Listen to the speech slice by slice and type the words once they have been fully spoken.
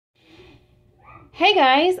Hey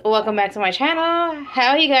guys, welcome back to my channel. How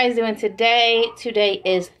are you guys doing today? Today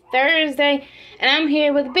is Thursday and I'm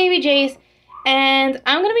here with baby Jace, and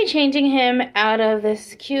I'm going to be changing him out of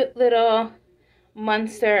this cute little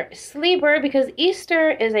monster sleeper because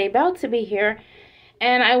Easter is about to be here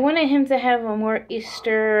and I wanted him to have a more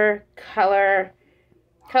Easter colors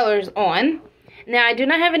on. Now I do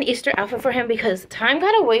not have an Easter outfit for him because time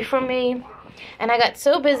got away from me and I got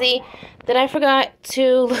so busy that I forgot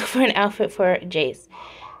to look for an outfit for Jace.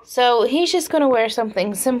 So he's just going to wear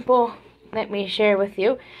something simple. Let me share with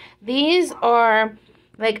you. These are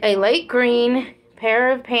like a light green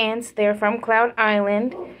pair of pants. They're from Cloud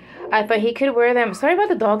Island. I thought he could wear them. Sorry about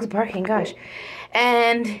the dogs barking, gosh.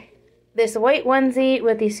 And this white onesie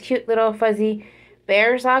with these cute little fuzzy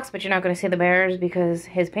bear socks, but you're not going to see the bears because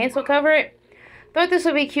his pants will cover it. Thought this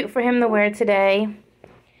would be cute for him to wear today.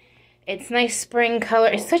 It's nice spring color.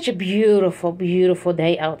 It's such a beautiful, beautiful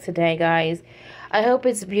day out today, guys. I hope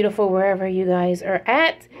it's beautiful wherever you guys are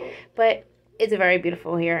at, but it's very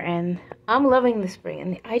beautiful here, and I'm loving the spring,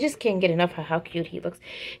 and I just can't get enough of how cute he looks.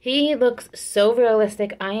 He looks so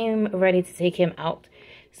realistic. I am ready to take him out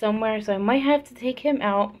somewhere, so I might have to take him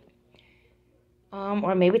out,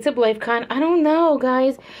 or maybe to BlaveCon. I don't know,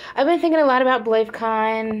 guys. I've been thinking a lot about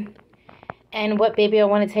BlaveCon and what baby I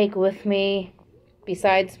want to take with me.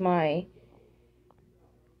 Besides my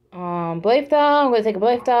Blave doll, I'm going to take a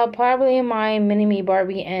Blave doll, probably my Mini-Me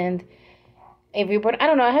Barbie and a Reborn. I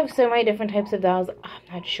don't know, I have so many different types of dolls. I'm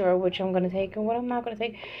not sure which I'm going to take and what I'm not going to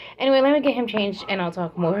take. Anyway, let me get him changed and I'll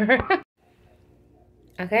talk more.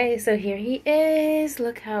 Okay, so here he is.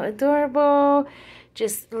 Look how adorable.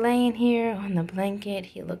 Just laying here on the blanket.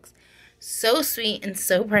 He looks so sweet and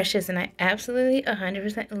so precious, and I absolutely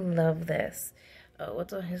 100% love this. Oh,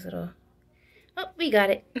 what's on his little... Oh, we got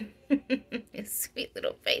it. His sweet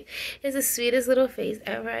little face. It's the sweetest little face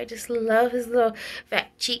ever. I just love his little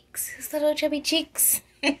fat cheeks. His little chubby cheeks.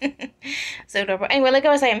 So adorable. Anyway, like I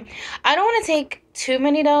was saying, I don't want to take too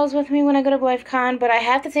many dolls with me when I go to BlaveCon, but I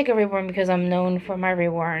have to take a Reborn because I'm known for my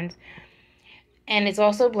Reborns. And it's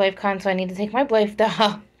also BlaveCon, so I need to take my Blave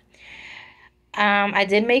doll. I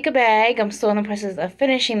did make a bag. I'm still in the process of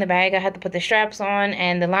finishing the bag. I had to put the straps on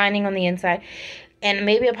and the lining on the inside, and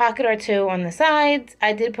maybe a pocket or two on the sides.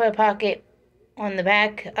 I did put a pocket on the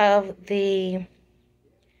back of the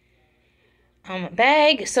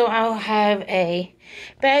bag, so I'll have a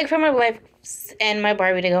bag for my life and my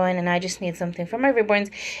Barbie to go in, and I just need something for my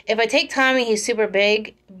Reborns. If I take Tommy, he's super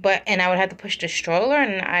big, and I would have to push the stroller,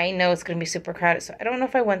 and I know it's going to be super crowded, so I don't know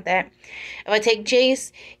if I want that. If I take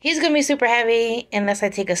Jace, he's going to be super heavy unless I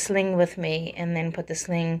take a sling with me and then put the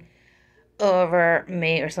sling over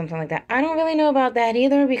me or something like that. I don't really know about that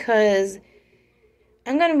either because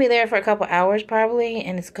I'm going to be there for a couple hours probably,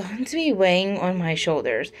 and it's going to be weighing on my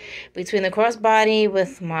shoulders. Between the crossbody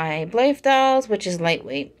with my Blave dolls, which is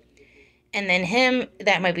lightweight, and then him,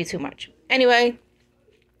 that might be too much. Anyway,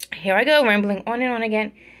 here I go, rambling on and on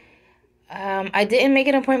again. I didn't make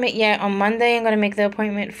an appointment yet. On Monday, I'm going to make the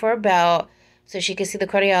appointment for Belle so she can see the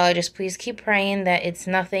cardiologist. Please keep praying that it's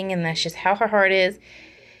nothing and that's just how her heart is.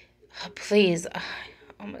 Oh, please.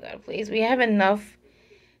 Oh my God, please. We have enough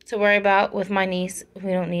to worry about with my niece.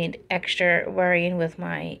 We don't need extra worrying with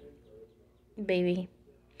my baby.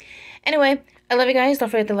 Anyway, I love you guys. Don't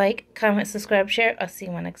forget to like, comment, subscribe, share. I'll see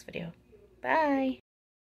you in my next video. Bye.